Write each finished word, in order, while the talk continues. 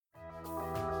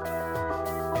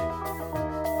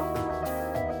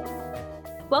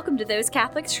Welcome to Those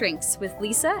Catholic Shrinks with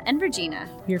Lisa and Regina.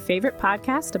 Your favorite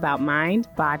podcast about mind,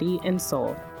 body, and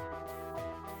soul.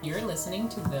 You're listening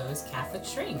to Those Catholic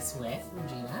Shrinks with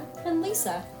Regina and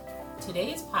Lisa.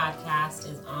 Today's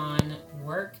podcast is on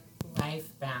work-life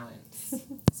balance.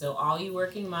 So all you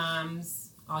working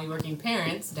moms, all you working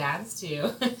parents, dads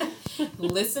too,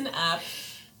 listen up,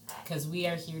 because we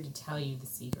are here to tell you the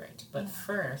secret. But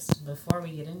first, before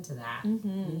we get into that,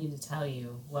 we need to tell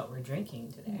you what we're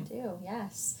drinking today. We do,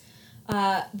 yes.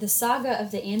 The saga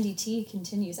of the Andy tea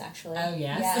continues, actually. Oh,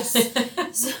 yes?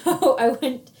 Yes. So I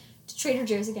went to Trader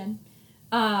Joe's again,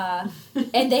 and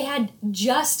they had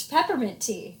just peppermint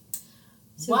tea.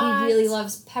 So he really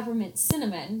loves peppermint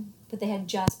cinnamon, but they had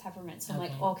just peppermint. So I'm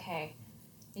like, okay,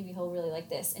 maybe he'll really like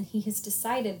this. And he has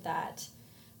decided that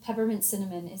peppermint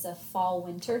cinnamon is a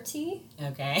fall-winter tea.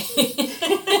 Okay.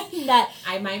 That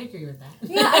I might agree with that.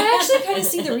 Yeah, I actually kind of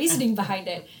see the reasoning behind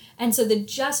it. And so the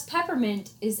just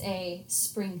peppermint is a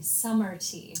spring-summer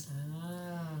tea.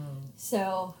 Oh.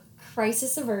 So,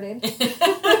 crisis averted.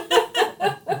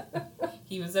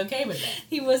 He was okay with that.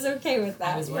 He was okay with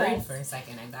that. I was worried for a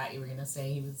second. I thought you were going to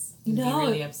say he was No,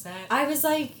 really upset. I was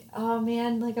like, oh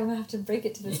man, like I'm going to have to break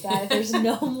it to this guy. There's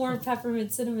no more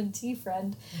peppermint cinnamon tea,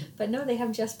 friend. But no, they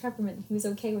have just peppermint. He was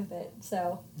okay with it.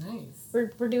 So, nice.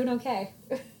 We're doing okay.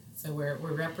 So we're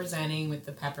representing with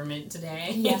the peppermint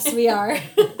today. Yes, we are.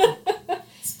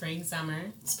 Spring,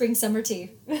 summer. Spring, summer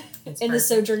tea. It's in perfect. the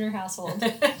Sojourner household.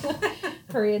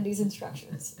 Per Andy's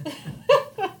instructions.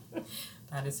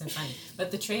 That is so funny.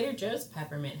 But the Trader Joe's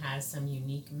peppermint has some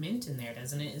unique mint in there,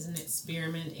 doesn't it? Isn't it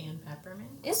spearmint and peppermint?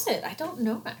 Is it? I don't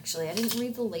know, actually. I didn't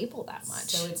read the label that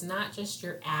much. So it's not just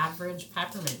your average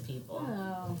peppermint, people.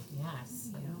 Oh.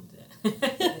 Yes.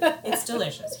 It's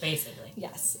delicious, basically.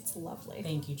 Yes, it's lovely.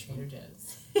 Thank you, Trader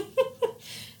Joe's.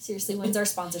 Seriously, when's our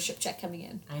sponsorship check coming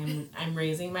in? I'm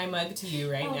raising my mug to you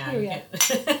right now. Here we go.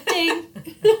 Ding!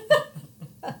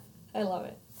 I love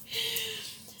it.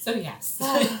 So, yes.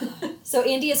 So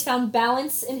Andy has found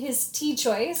balance in his tea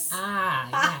choice.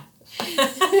 Yeah.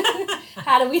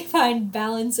 How do we find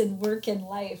balance in work and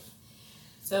life?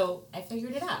 So I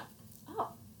figured it out. Oh.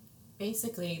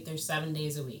 Basically, there's 7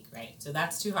 days a week, right? So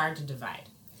that's too hard to divide.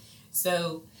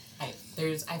 So I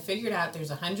figured out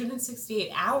there's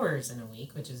 168 hours in a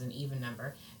week, which is an even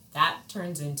number. That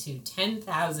turns into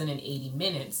 10,080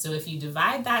 minutes. So if you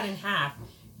divide that in half,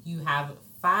 you have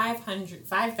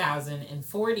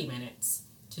 5,040 minutes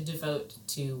to devote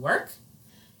to work.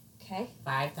 Okay.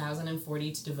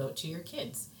 5,040 to devote to your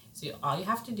kids. So all you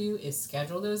have to do is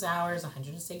schedule those hours,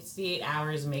 168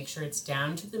 hours, make sure it's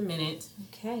down to the minute.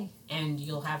 Okay. And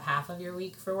you'll have half of your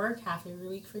week for work, half of your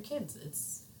week for kids.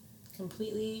 It's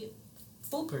completely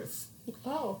foolproof.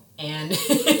 Oh. And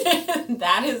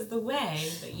that is the way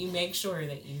that you make sure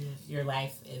that your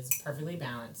life is perfectly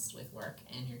balanced with work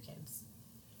and your kids.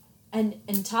 And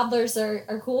toddlers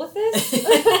are cool with this?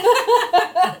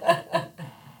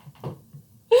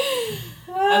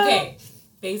 Okay,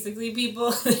 basically,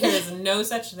 people, there is no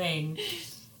such thing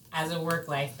as a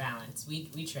work-life balance.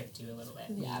 We tricked you a little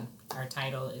bit. Yeah. Our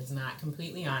title is not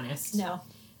completely honest. No.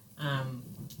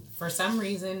 For some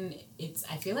reason,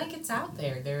 I feel like it's out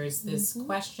there. There's this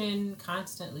question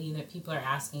constantly that people are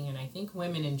asking, and I think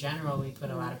women in general, we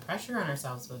put a lot of pressure on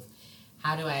ourselves with,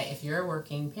 if you're a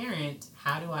working parent,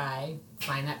 how do I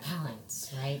find that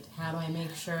balance, right? How do I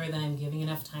make sure that I'm giving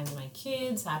enough time to my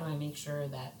kids? How do I make sure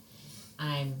that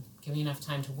I'm giving enough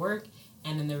time to work?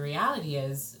 And then the reality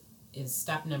is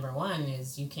step number one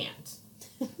is you can't.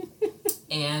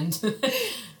 And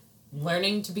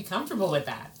learning to be comfortable with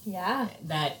that. Yeah.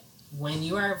 That when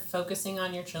you are focusing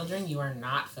on your children, you are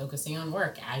not focusing on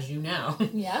work, as you know.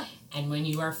 Yeah. And when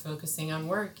you are focusing on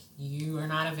work, you are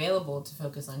not available to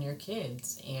focus on your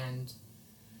kids. And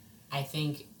I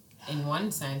think in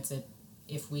one sense,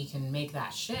 if we can make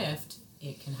that shift,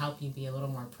 it can help you be a little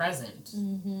more present.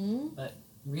 Mm-hmm. But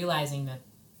realizing that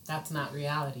that's not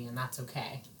reality and that's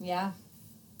okay. Yeah.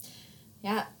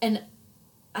 Yeah. And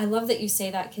I love that you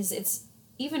say that, because it's,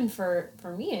 even for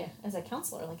me as a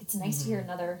counselor, like it's nice to hear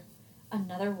another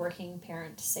working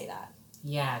parent say that.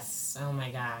 Yes. Oh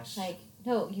my gosh. Like,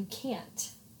 no, you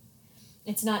can't.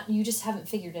 It's not, you just haven't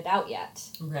figured it out yet.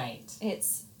 Right.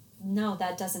 It's, no,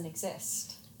 that doesn't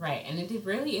exist. Right. And it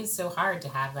really is so hard to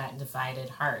have that divided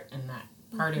heart and that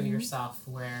part of yourself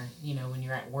where, when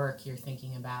you're at work, you're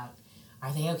thinking about,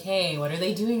 are they okay? What are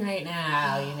they doing right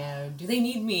now? Do they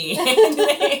need me?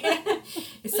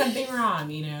 Is something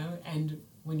wrong? And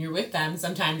when you're with them,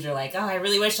 sometimes you're like, oh, I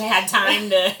really wish I had time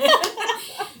to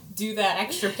do that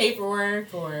extra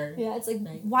paperwork or... Yeah, it's like,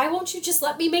 right? Why won't you just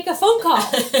let me make a phone call?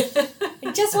 I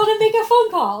just want to make a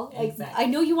phone call. Like, exactly. I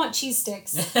know you want cheese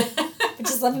sticks, but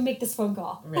just let me make this phone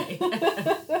call. Right.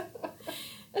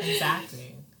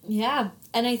 Exactly. Yeah,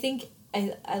 and I think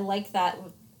I like that.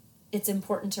 It's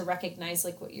important to recognize,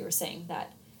 like what you were saying,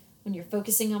 that when you're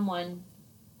focusing on one,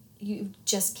 you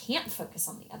just can't focus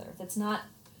on the other. That's not,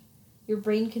 your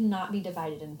brain cannot be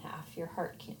divided in half. Your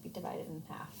heart can't be divided in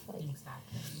half. Like,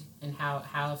 exactly. And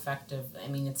how effective, I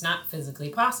mean, it's not physically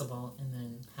possible, and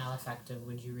then how effective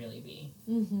would you really be?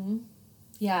 Mm-hmm.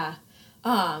 Yeah.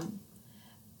 And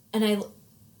I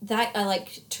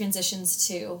like transitions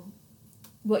to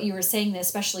what you were saying, that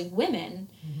especially women,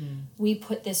 we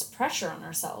put this pressure on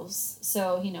ourselves.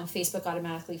 So, Facebook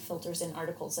automatically filters in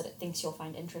articles that it thinks you'll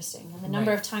find interesting. And the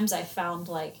number of times I found,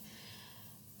 like,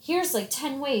 here's like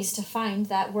 10 ways to find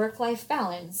that work-life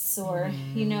balance, or,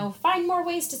 find more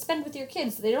ways to spend with your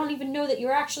kids. They don't even know that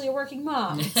you're actually a working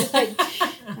mom. It's like,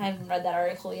 I haven't read that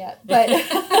article yet, but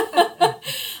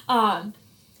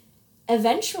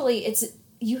eventually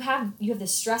you have the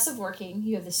stress of working,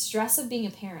 you have the stress of being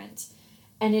a parent,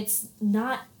 and it's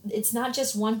not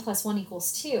just 1 + 1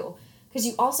 = 2, because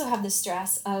you also have the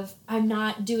stress of, I'm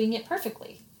not doing it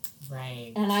perfectly.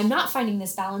 Right. And I'm not finding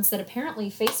this balance that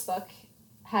apparently Facebook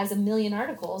has 1 million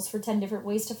articles for 10 different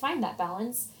ways to find that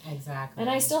balance. Exactly. And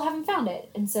I still haven't found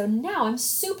it. And so now I'm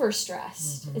super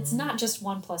stressed. Mm-hmm. It's not just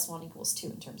 1 + 1 = 2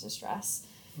 in terms of stress.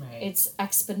 Right. It's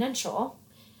exponential.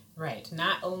 Right.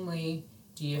 Not only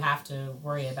do you have to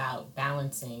worry about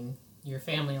balancing your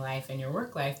family life and your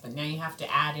work life, but now you have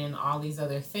to add in all these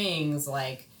other things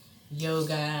like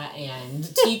yoga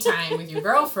and tea time with your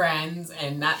girlfriends,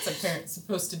 and that's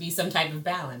supposed to be some type of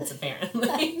balance, apparently.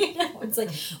 I know. It's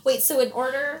like, wait, so in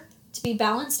order to be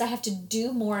balanced, I have to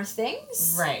do more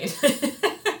things? Right.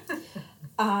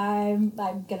 I'm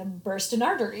gonna burst an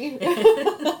artery.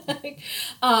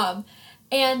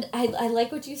 And I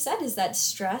like what you said, is that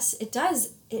stress,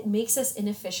 it makes us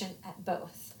inefficient at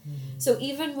both. Mm-hmm. So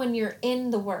even when you're in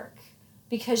the work,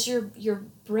 because your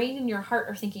brain and your heart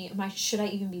are thinking, should I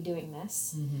even be doing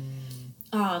this?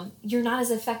 Mm-hmm. You're not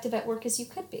as effective at work as you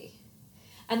could be.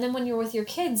 And then when you're with your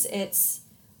kids, it's,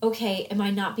 okay, am I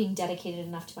not being dedicated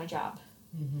enough to my job?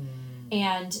 Mm-hmm.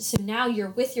 And so now you're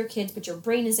with your kids, but your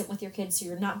brain isn't with your kids, so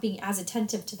you're not being as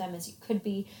attentive to them as you could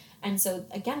be. And so,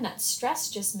 again, that stress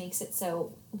just makes it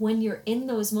so when you're in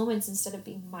those moments, instead of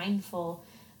being mindful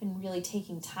and really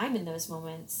taking time in those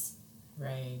moments,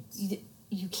 right,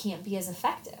 you can't be as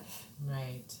effective.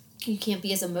 Right. You can't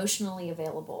be as emotionally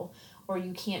available, or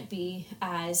you can't be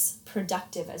as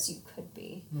productive as you could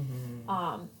be.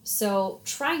 Mm-hmm. So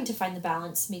trying to find the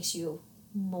balance makes you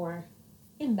more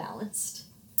imbalanced.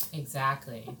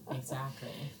 Exactly.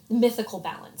 Mythical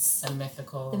balance. The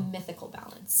mythical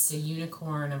balance. The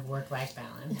unicorn of work-life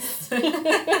balance.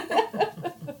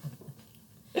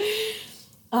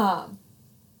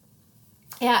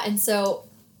 Yeah, and so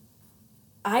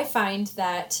I find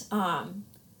that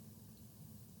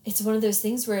it's one of those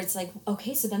things where it's like,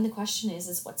 okay, so then the question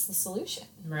is what's the solution?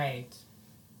 Right.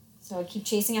 So I keep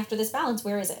chasing after this balance.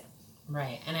 Where is it?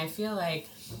 Right. And I feel like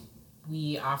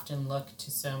we often look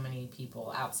to so many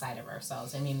people outside of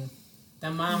ourselves. I mean, the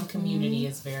mom community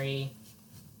is very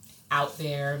out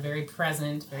there, very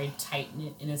present, very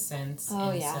tight-knit in a sense. Oh,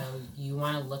 and yeah. so you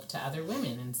want to look to other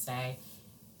women and say,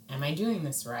 am I doing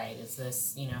this right? Is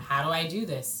this, how do I do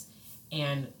this?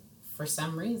 And for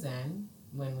some reason,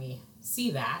 when we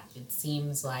see that, it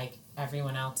seems like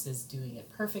everyone else is doing it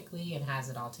perfectly and has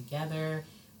it all together,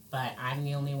 but I'm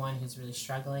the only one who's really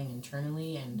struggling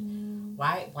internally. And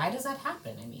why does that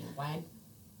happen? I mean,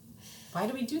 why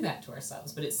do we do that to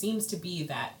ourselves? But it seems to be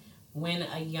that when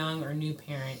a young or new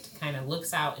parent kind of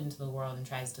looks out into the world and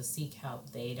tries to seek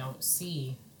help, they don't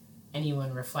see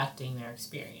anyone reflecting their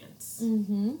experience.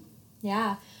 Mm-hmm.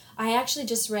 Yeah. I actually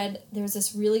just read, there was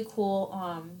this really cool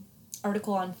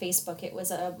article on Facebook. It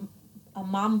was a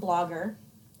mom blogger,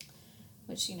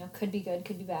 which, could be good,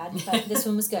 could be bad, but this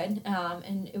one was good.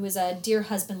 And it was a Dear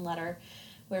Husband letter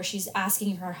where she's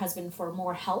asking her husband for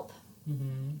more help.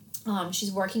 Mm-hmm.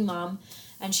 She's a working mom,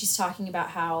 and she's talking about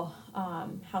how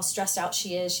stressed out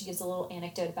she is. She gives a little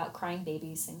anecdote about crying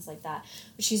babies, things like that.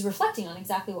 But she's reflecting on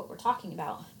exactly what we're talking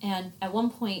about. And at one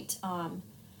point,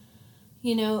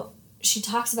 she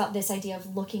talks about this idea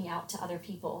of looking out to other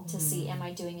people to see, am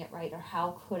I doing it right, or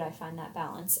how could I find that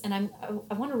balance? And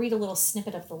I want to read a little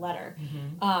snippet of the letter.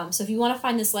 Mm-hmm. So if you want to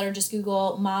find this letter, just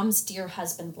Google Mom's Dear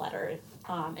Husband letter,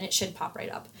 and it should pop right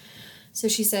up. So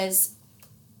she says,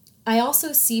 I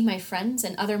also see my friends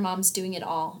and other moms doing it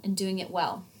all and doing it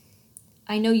well.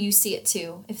 I know you see it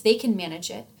too. If they can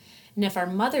manage it, and if our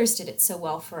mothers did it so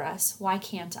well for us, why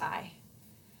can't I?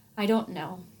 I don't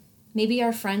know. Maybe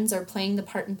our friends are playing the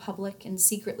part in public and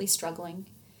secretly struggling.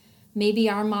 Maybe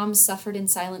our moms suffered in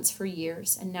silence for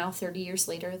years, and now 30 years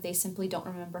later, they simply don't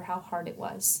remember how hard it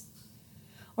was.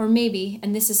 Or maybe,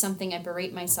 and this is something I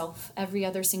berate myself every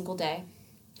other single day,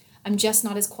 I'm just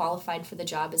not as qualified for the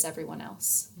job as everyone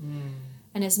else.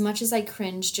 And as much as I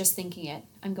cringe just thinking it,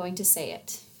 I'm going to say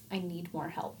it. I need more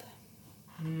help.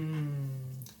 I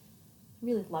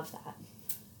really love that.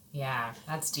 Yeah,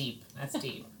 that's deep. That's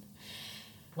deep.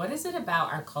 What is it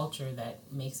about our culture that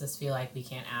makes us feel like we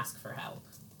can't ask for help?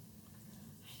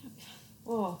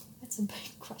 Oh, that's a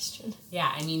big question.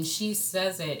 Yeah, I mean, she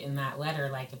says it in that letter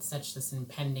like it's such this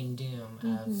impending doom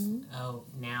of, oh,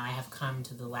 now I have come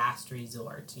to the last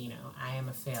resort. You know, I am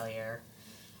a failure.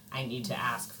 I need to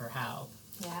ask for help.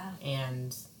 Yeah.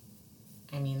 And,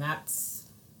 I mean, that's,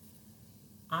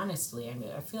 honestly, I mean,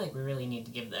 I feel like we really need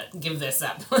to give this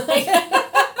up. Like,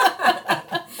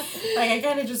 I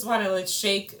kind of just want to, like,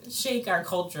 shake our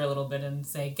culture a little bit and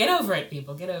say, get over it,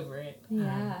 people, get over it.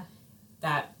 Yeah.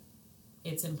 That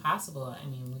it's impossible. I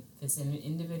mean, this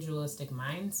individualistic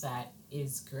mindset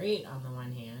is great on the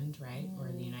one hand, right? We're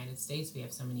in the United States. We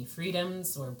have so many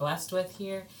freedoms we're blessed with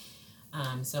here.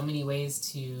 So many ways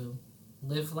to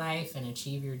live life and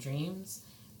achieve your dreams.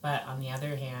 But on the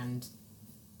other hand,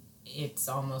 it's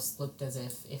almost looked as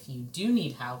if you do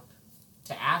need help,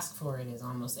 to ask for it is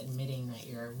almost admitting that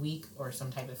you're weak or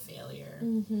some type of failure.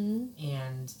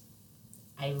 And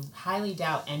I highly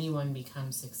doubt anyone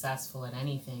becomes successful at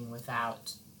anything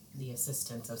without the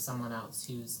assistance of someone else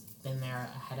who's been there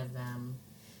ahead of them.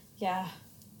 Yeah,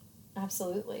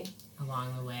 absolutely.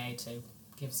 Along the way to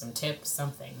give some tips,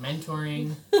 something,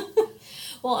 mentoring.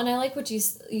 Well, and I like what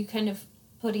you kind of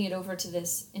putting it over to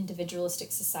this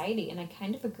individualistic society, and I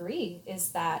kind of agree, is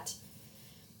that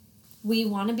we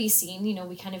want to be seen, you know,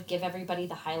 we kind of give everybody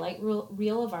the highlight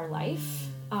reel of our life,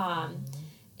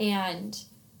 and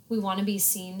we want to be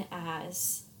seen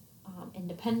as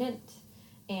independent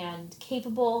and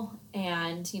capable,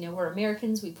 and, you know, we're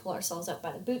Americans, we pull ourselves up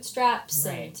by the bootstraps,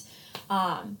 right.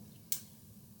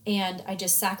 And I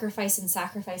just sacrifice and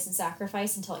sacrifice and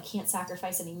sacrifice until I can't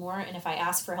sacrifice anymore, and if I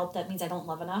ask for help, that means I don't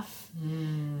love enough.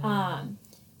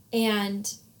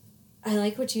 And I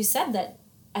like what you said, that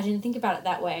I didn't think about it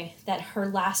that way, that her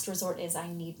last resort is,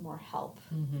 I need more help.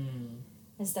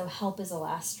 As though help is a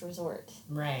last resort.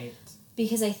 Right.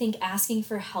 Because I think asking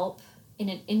for help in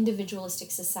an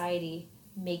individualistic society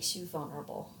makes you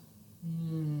vulnerable.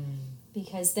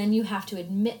 Because then you have to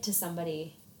admit to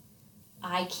somebody,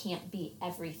 I can't be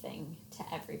everything to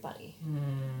everybody.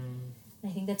 And I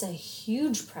think that's a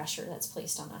huge pressure that's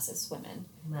placed on us as women.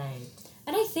 Right.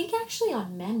 And I think actually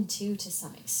on men too, to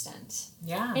some extent.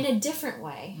 Yeah. In a different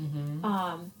way.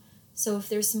 So if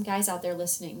there's some guys out there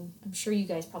listening, I'm sure you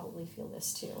guys probably feel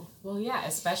this too. Well, yeah,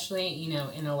 especially, you know,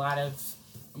 in a lot of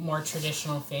more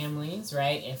traditional families,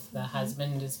 right? If the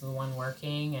husband is the one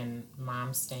working and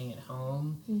mom's staying at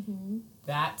home,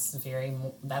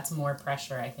 that's more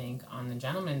pressure, I think, on the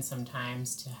gentleman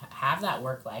sometimes to have that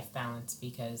work-life balance,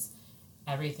 because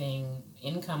everything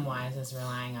income-wise is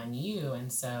relying on you,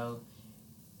 and so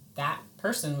that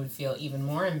person would feel even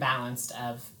more imbalanced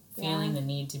of feeling the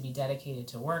need to be dedicated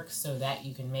to work so that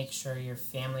you can make sure your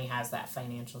family has that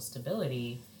financial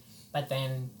stability, but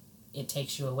then it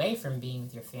takes you away from being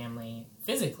with your family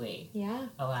physically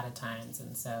a lot of times.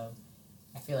 And so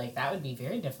I feel like that would be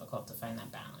very difficult to find that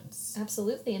balance.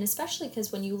 Absolutely. And especially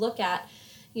because when you look at,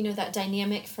 you know, that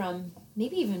dynamic from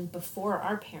maybe even before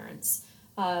our parents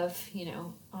of, you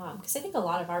know, because I think a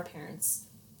lot of our parents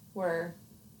were,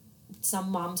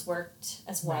 some moms worked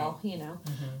as well, you know.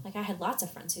 Like I had lots of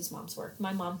friends whose moms worked.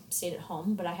 My mom stayed at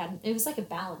home, but it was like a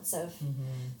balance of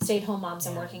stay-at-home moms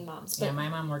and working moms. But my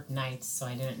mom worked nights, so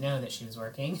I didn't know that she was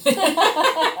working. But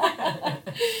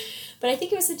I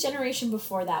think it was the generation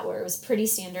before that where it was pretty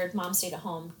standard. Mom stayed at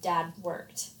home, dad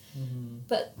worked.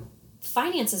 But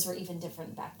finances were even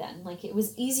different back then. Like it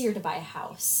was easier to buy a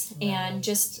house. And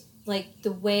just like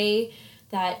the way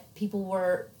that people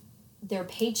were, their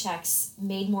paychecks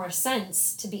made more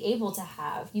sense to be able to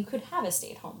have, you could have a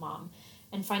stay-at-home mom,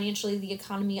 and financially the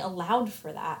economy allowed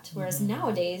for that, whereas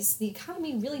nowadays the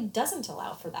economy really doesn't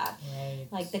allow for that.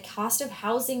 Like the cost of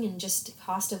housing and just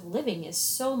cost of living is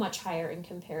so much higher in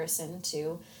comparison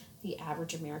to the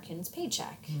average American's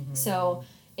paycheck. So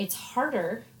it's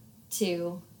harder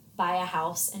to buy a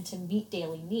house and to meet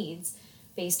daily needs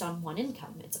based on one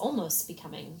income. It's almost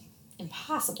becoming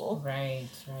impossible. Right.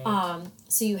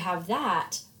 So you have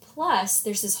that, plus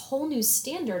there's this whole new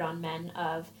standard on men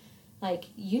of, like,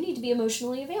 you need to be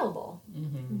emotionally available.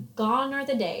 Gone are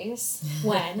the days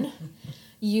when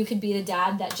you could be the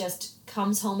dad that just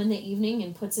comes home in the evening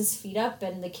and puts his feet up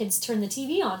and the kids turn the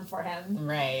TV on for him.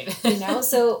 Right.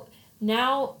 So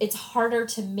now it's harder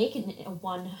to make it a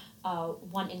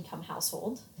one income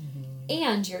household,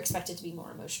 and you're expected to be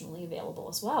more emotionally available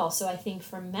as well. So I think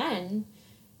for men,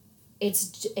 it's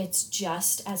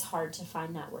just as hard to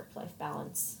find that work-life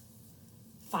balance.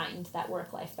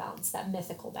 That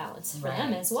mythical balance for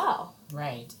them as well.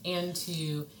 Right. And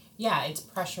it's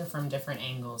pressure from different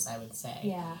angles, I would say.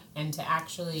 Yeah. And to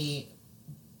actually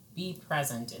be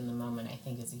present in the moment, I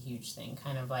think, is a huge thing.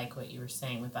 Kind of like what you were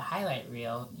saying with the highlight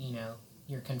reel,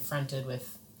 you're confronted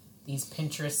with these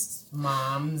Pinterest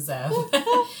moms of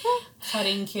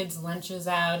cutting kids' lunches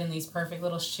out in these perfect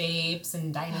little shapes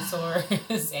and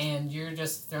dinosaurs, and you're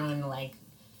just throwing, like,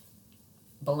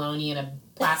 bologna in a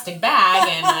plastic bag,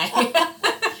 and, like...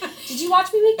 Did you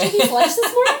watch me make Jimmy's lunch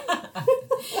this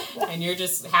morning? And you're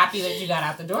just happy that you got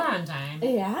out the door on time.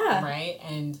 Yeah. Right?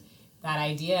 And that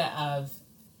idea of,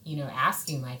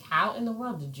 asking, like, how in the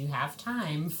world did you have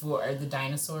time for the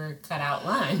dinosaur cut-out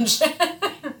lunch?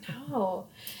 No.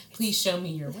 Please show me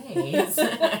your ways.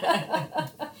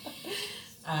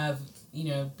 Of,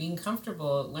 being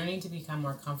comfortable, learning to become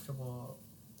more comfortable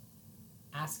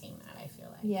asking that, I feel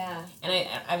like. Yeah. And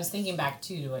I was thinking back,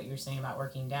 too, to what you were saying about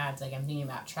working dads. Like, I'm thinking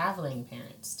about traveling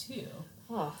parents, too.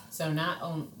 Oh. So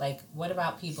what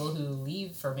about people who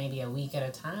leave for maybe a week at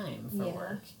a time for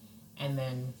work and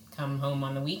then come home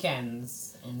on the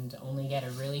weekends and only get a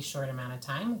really short amount of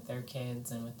time with their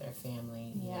kids and with their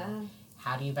family?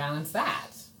 How do you balance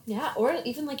that? Yeah, or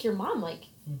even like your mom, like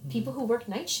people who work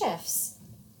night shifts.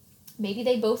 Maybe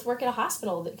they both work at a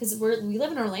hospital because we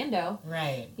live in Orlando.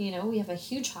 Right. We have a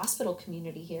huge hospital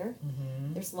community here.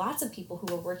 Mm-hmm. There's lots of people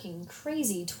who are working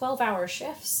crazy 12-hour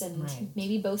shifts, and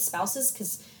maybe both spouses,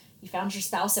 because you found your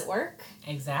spouse at work.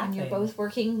 Exactly. And you're both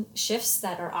working shifts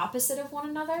that are opposite of one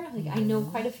another. Like, I know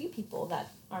quite a few people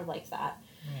that are like that.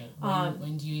 Right.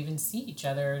 When do you even see each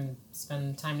other and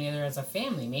spend time together as a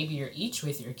family? Maybe you're each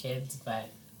with your kids, but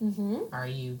are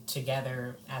you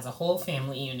together as a whole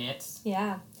family unit?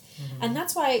 Yeah. And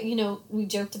that's why, we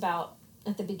joked about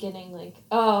at the beginning, like,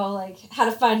 how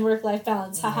to find work-life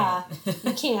balance. Haha,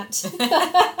 you can't.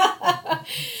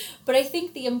 But I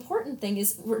think the important thing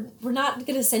is we're not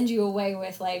going to send you away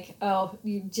with, like, oh,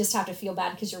 you just have to feel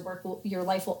bad because your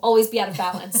life will always be out of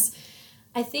balance.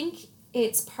 I think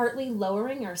it's partly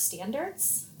lowering our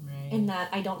standards in that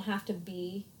I don't have to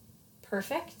be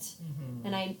perfect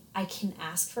and I can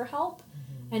ask for help,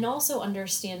 and also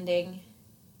understanding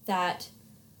that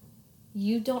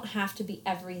you don't have to be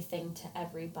everything to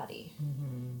everybody.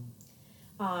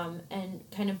 And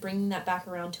kind of bringing that back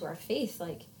around to our faith,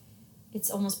 like, it's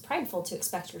almost prideful to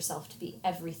expect yourself to be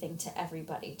everything to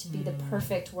everybody, to be the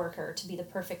perfect worker, to be the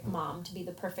perfect mom, to be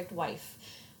the perfect wife,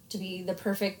 to be the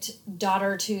perfect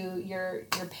daughter to your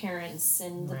parents,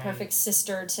 and the perfect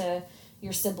sister to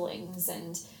your siblings,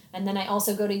 and then I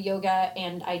also go to yoga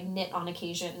and I knit on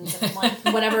occasions, and like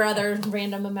whatever other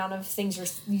random amount of things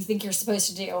you think you're supposed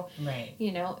to do. Right.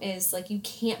 Is like, you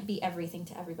can't be everything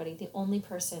to everybody. The only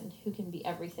person who can be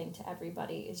everything to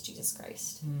everybody is Jesus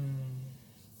Christ.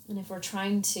 And if we're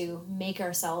trying to make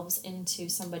ourselves into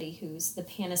somebody who's the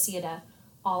panacea to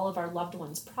all of our loved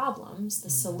ones' problems, the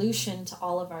solution to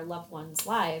all of our loved ones'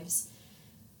 lives,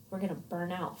 we're going to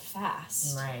burn out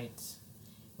fast. Right.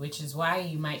 Which is why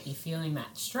you might be feeling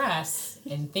that stress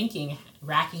and thinking,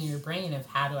 racking your brain of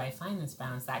how do I find this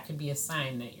balance. That could be a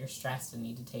sign that you're stressed and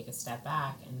need to take a step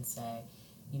back and say,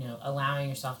 allowing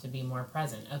yourself to be more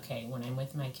present. Okay, when I'm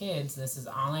with my kids, this is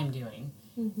all I'm doing.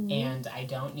 And I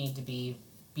don't need to be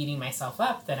beating myself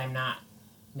up that I'm not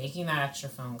making that extra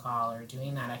phone call or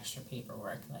doing that extra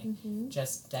paperwork. Like,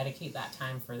 just dedicate that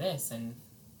time for this and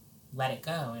let it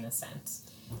go, in a sense.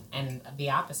 And the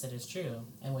opposite is true.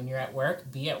 And when you're at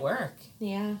work, be at work.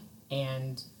 Yeah.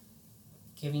 And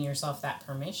giving yourself that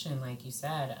permission, like you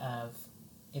said, of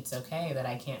it's okay that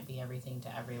I can't be everything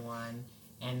to everyone,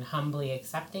 and humbly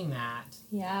accepting that.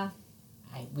 Yeah.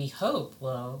 We hope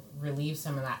will relieve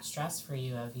some of that stress for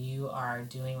you of you are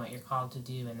doing what you're called to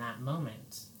do in that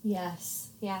moment.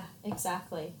 Yes. Yeah,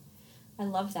 exactly. I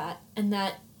love that. And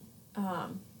that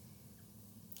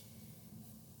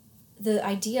the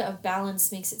idea of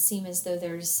balance makes it seem as though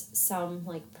there's some,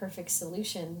 like, perfect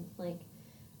solution, like,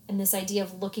 and this idea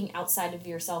of looking outside of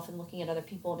yourself and looking at other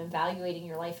people and evaluating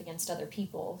your life against other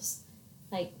people's.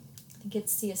 Like, I think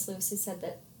it's C.S. Lewis who said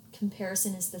that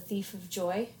comparison is the thief of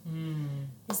joy.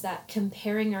 Is that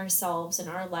comparing ourselves and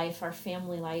our life, our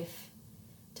family life,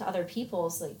 to other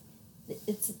people's, like,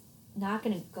 it's not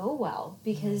going to go well,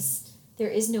 because there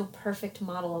is no perfect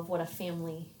model of what a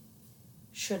family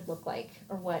should look like,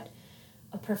 or what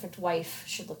a perfect wife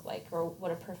should look like, or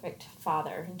what a perfect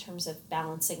father in terms of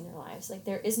balancing their lives. Like,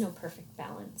 there is no perfect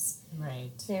balance.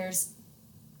 Right.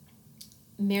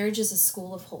 Marriage is a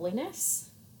school of holiness.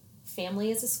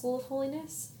 Family is a school of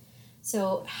holiness.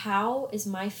 So how is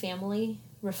my family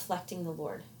reflecting the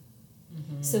Lord?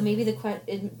 Mm-hmm. So maybe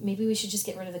maybe we should just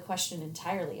get rid of the question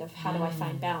entirely of how do I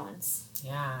find balance?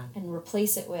 Yeah. And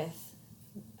replace it with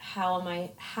how am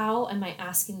I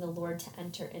asking the Lord to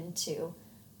enter into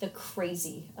the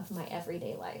crazy of my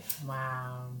everyday life?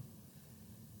 Wow.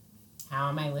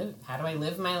 How do I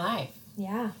live my life?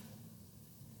 Yeah.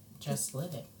 Just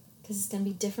live it. Because it's going to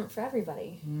be different for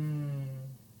everybody.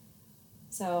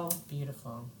 So.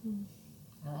 Beautiful.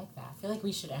 I like that. I feel like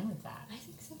we should end with that. I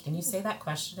think so too. Can you say that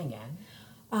question again?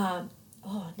 Now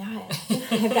I've got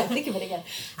to think of it again.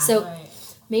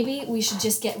 Maybe we should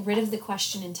just get rid of the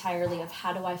question entirely of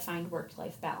how do I find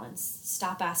work-life balance?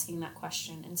 Stop asking that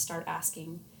question and start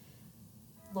asking,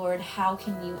 Lord, how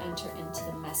can you enter into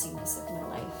the messiness of my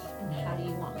life? And how do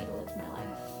you want me to live my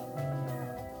life?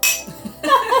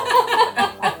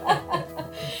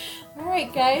 All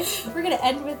right, guys, we're going to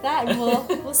end with that, and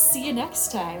we'll see you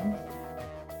next time.